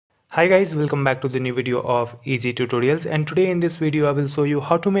Hi guys, welcome back to the new video of Easy Tutorials, and today in this video I will show you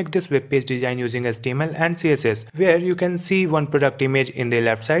how to make this web page design using HTML and CSS, where you can see one product image in the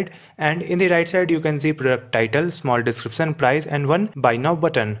left side and in the right side you can see product title, small description, price and one buy now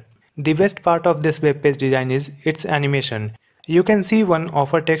button. The best part of this web page design is its animation. You can see one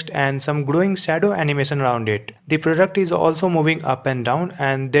offer text and some glowing shadow animation around it. The product is also moving up and down,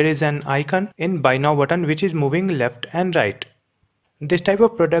 and there is an icon in buy now button which is moving left and right. This type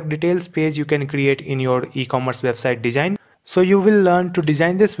of product details page you can create in your e-commerce website design. So you will learn to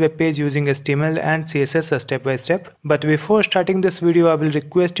design this web page using HTML and CSS step by step. But before starting this video, I will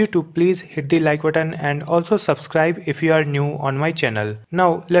request you to please hit the like button and also subscribe if you are new on my channel.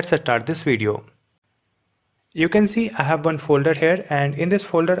 Now let's start this video. You can see I have one folder here, and in this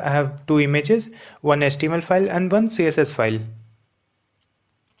folder I have two images, one HTML file and one CSS file.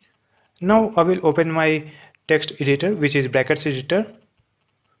 Now I will open my text editor, which is brackets editor.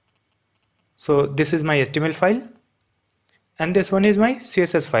 So this is my HTML file and this one is my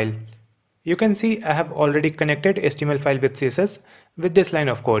CSS file. You can see I have already connected HTML file with CSS with this line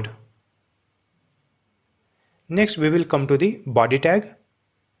of code. Next we will come to the body tag,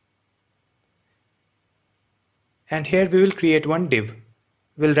 and here we will create one div.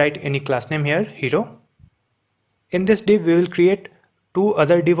 We'll write any class name here, hero. In this div we will create two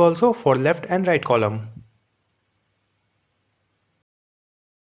other div also for left and right column.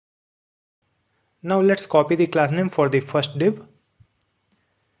 Now let's copy the class name for the first div.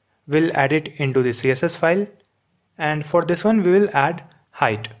 We'll add it into the CSS file, and for this one we will add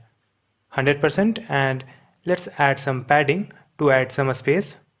height 100%, and let's add some padding to add some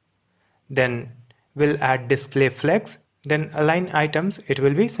space. Then we'll add display flex, then align items, it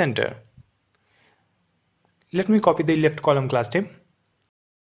will be center. Let me copy the left column class name,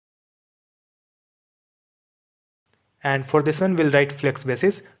 and for this one we'll write flex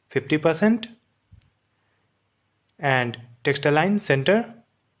basis 50% and text align center.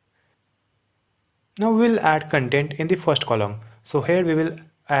 Now we'll add content in the first column. So here we will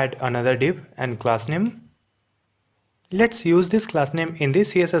add another div and class name. Let's use this class name in the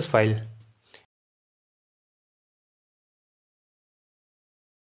CSS file.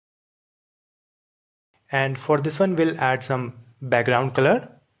 And for this one we'll add some background color,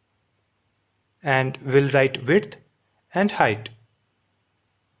 and we'll write width and height.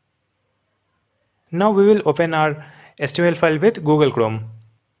 Now we will open our HTML file with Google Chrome.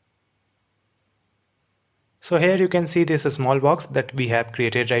 So here you can see this small box that we have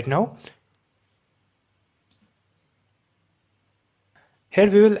created right now. Here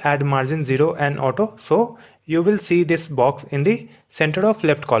we will add margin 0 and auto, so you will see this box in the center of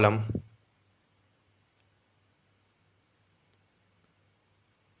left column.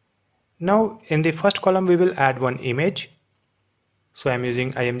 Now in the first column we will add one image. So I am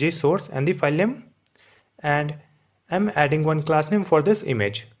using img source and the file name, and I am adding one class name for this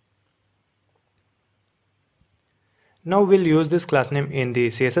image. Now we'll use this class name in the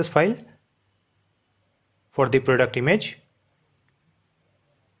CSS file for the product image.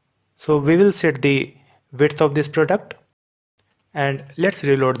 So we will set the width of this product, and let's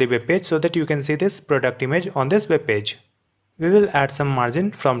reload the web page so that you can see this product image on this web page. We will add some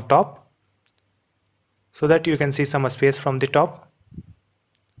margin from top so that you can see some space from the top.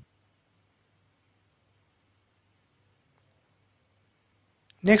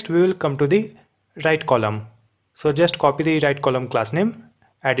 Next we will come to the right column. So just copy the right column class name,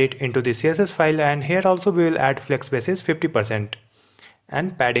 add it into the CSS file, and here also we will add flex basis 50%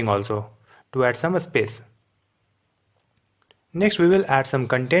 and padding also to add some space. Next we will add some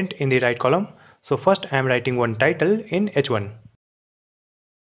content in the right column. So first I am writing one title in H1.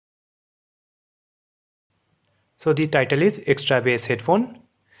 So the title is extra bass headphone.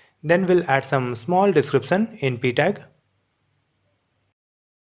 Then we'll add some small description in p tag.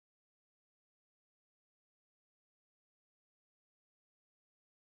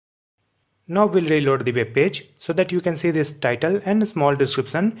 Now we'll reload the web page so that you can see this title and small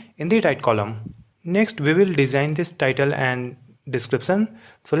description in the right column. Next we will design this title and description.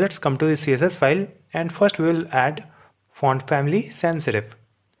 So let's come to the CSS file, and first we will add font family sans serif.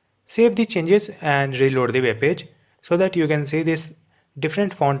 Save the changes and reload the web page so that you can see this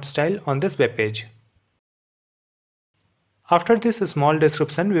different font style on this web page. After this small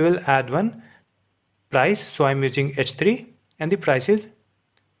description we will add one price. So I'm using H3 and the price is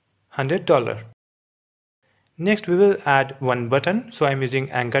 $100. Next we will add one button. So I'm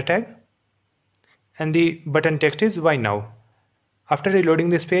using anchor tag, and the button text is buy now. After reloading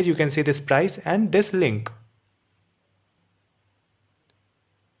this page you can see this price and this link.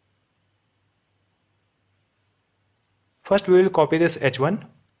 First we will copy this h1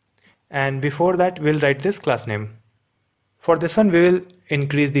 and before that we'll write this class name. For this one we will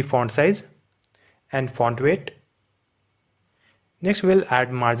increase the font size and font weight. Next we'll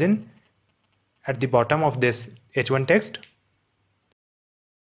add margin at the bottom of this H1 text.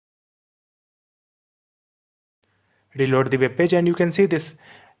 Reload the web page and you can see this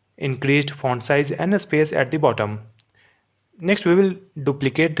increased font size and a space at the bottom. Next we will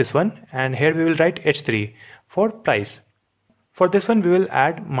duplicate this one and here we will write H3 for price. For this one we will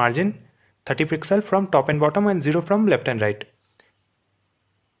add margin 30 pixel from top and bottom and 0 from left and right.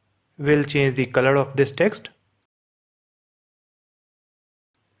 We'll change the color of this text.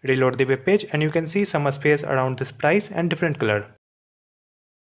 Reload the web page and you can see some space around this price and different color.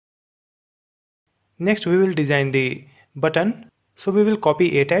 Next we will design the button. So we will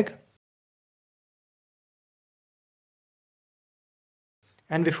copy a tag.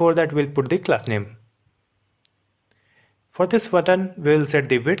 And before that we'll put the class name. For this button we'll set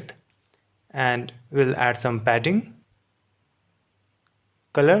the width and we'll add some padding.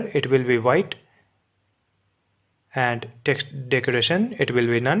 Color it will be white and text decoration it will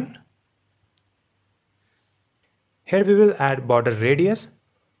be none. Here we will add border radius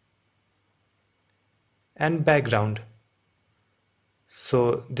and background.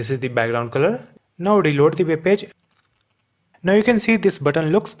 So this is the background color. Now reload the web page. Now you can see this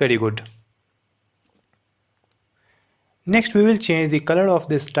button looks very good. Next we will change the color of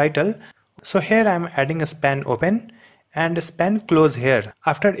this title. So here I am adding a span open and a span close here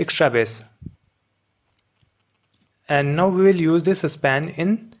after extra base. And now we will use this span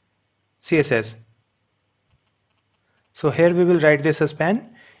in CSS. So here we will write this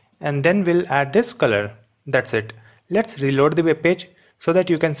span and then we'll add this color. That's it. Let's reload the web page so that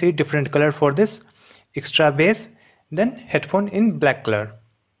you can see different color for this extra base, then headphone in black color.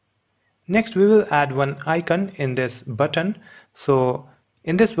 Next we will add one icon in this button. So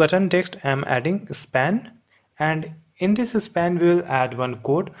in this button text I am adding span, and in this span we will add one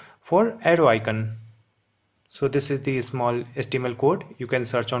code for arrow icon. So this is the small HTML code, you can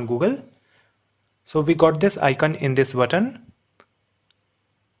search on Google. So we got this icon in this button.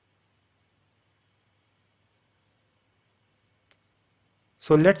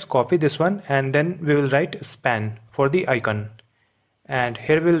 So let's copy this one and then we will write span for the icon. And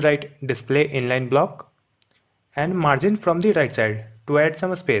here we will write display inline block and margin from the right side to add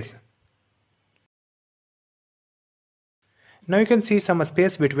some space. Now you can see some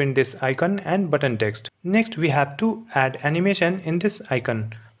space between this icon and button text. Next we have to add animation in this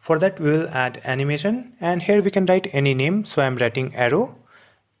icon. For that we will add animation and here we can write any name. So I am writing arrow,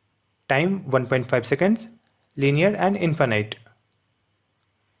 time 1.5 seconds, linear and infinite.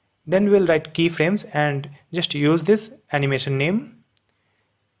 Then we will write keyframes and just use this animation name.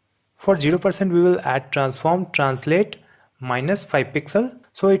 For 0% we will add transform translate minus 5 pixel.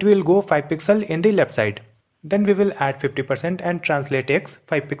 So it will go 5 pixel in the left side. Then we will add 50% and translate x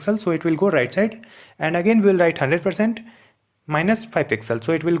 5 pixel, so it will go right side, and again we will write 100% minus 5 pixel,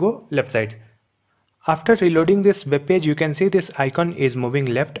 so it will go left side. After reloading this web page you can see this icon is moving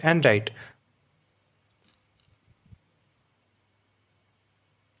left and right.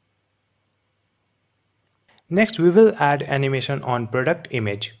 Next we will add animation on product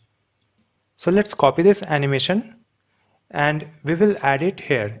image. So let's copy this animation and we will add it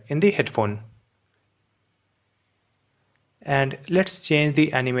here in the headphone. And let's change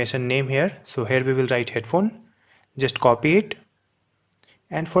the animation name here. So here we will write headphone, just copy it,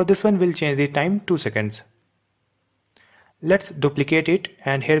 and for this one we'll change the time 2 seconds. Let's duplicate it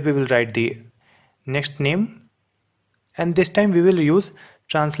and here we will write the next name, and this time we will use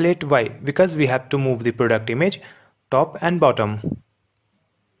translate y because we have to move the product image top and bottom.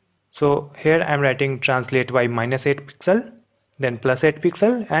 So here I am writing translate y minus 8 pixel, then plus 8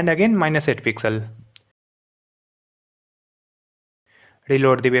 pixel and again minus 8 pixel.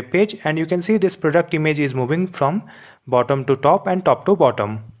 Reload the web page and you can see this product image is moving from bottom to top and top to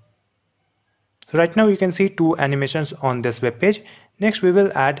bottom. So right now you can see two animations on this web page. Next we will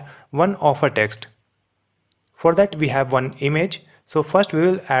add one offer text. For that we have one image. So first we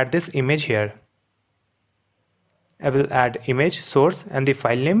will add this image here. I will add image source and the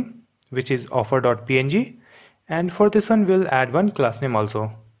file name, which is offer.png, and for this one we'll add one class name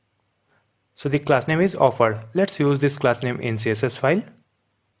also. So the class name is offer. Let's use this class name in CSS file.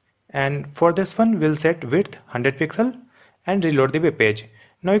 And for this one we'll set width 100 pixel and reload the web page.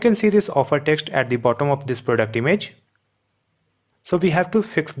 Now you can see this offer text at the bottom of this product image. So we have to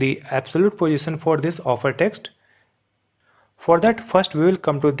fix the absolute position for this offer text. For that first we will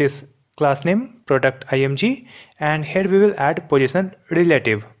come to this class name product img and here we will add position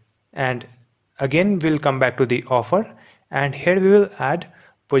relative, and again we'll come back to the offer and here we will add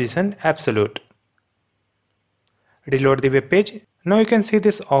position absolute. Reload the web page. Now you can see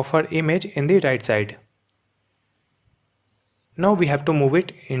this offer image in the right side. Now we have to move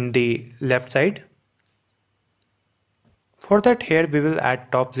it in the left side. For that, here we will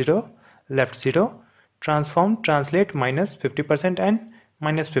add top 0, left 0, transform, translate minus 50% and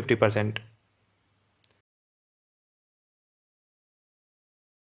minus 50%.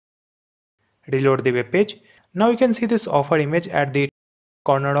 Reload the web page. Now you can see this offer image at the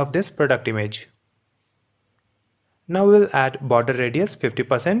corner of this product image. Now we will add border radius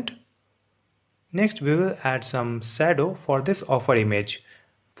 50%. Next we will add some shadow for this offer image.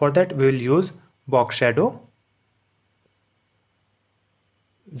 For that we will use box shadow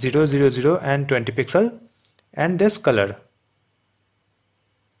 0, 0, 0 and 20 pixel and this color.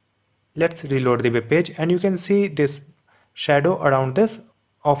 Let's reload the web page and you can see this shadow around this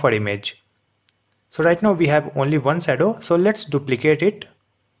offer image. So right now we have only one shadow, so let's duplicate it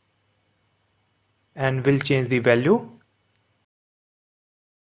and we'll change the value.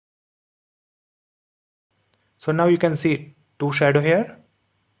 So now you can see two shadow here.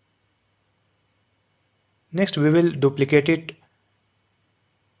 Next we will duplicate it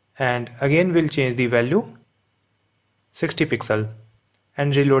and again we'll change the value 60 pixel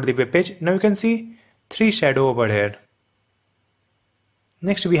and reload the web page. Now you can see three shadow over here.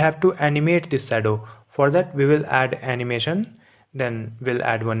 Next we have to animate this shadow. For that we will add animation, then we'll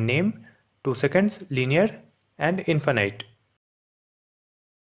add one name, 2 seconds, linear and infinite.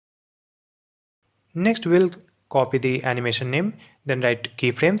 Next we'll copy the animation name, then write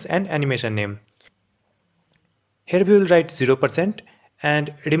keyframes and animation name. Here we will write 0%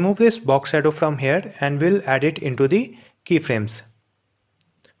 and remove this box shadow from here and we'll add it into the keyframes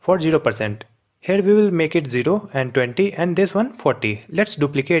for 0%. Here we will make it 0 and 20 and this one 40. Let's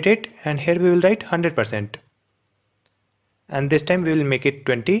duplicate it and here we will write 100%. And this time we will make it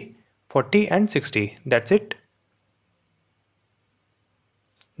 20, 40 and 60. That's it.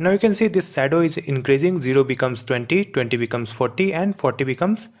 Now you can see this shadow is increasing. 0 becomes 20, 20 becomes 40 and 40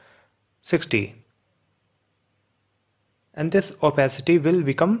 becomes 60. And this opacity will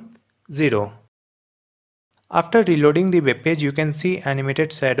become 0. After reloading the web page, you can see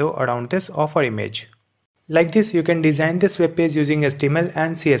animated shadow around this offer image. Like this, you can design this web page using HTML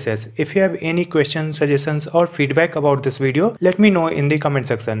and CSS. If you have any questions, suggestions or feedback about this video, let me know in the comment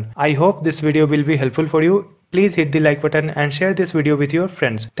section. I hope this video will be helpful for you. Please hit the like button and share this video with your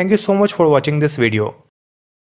friends. Thank you so much for watching this video.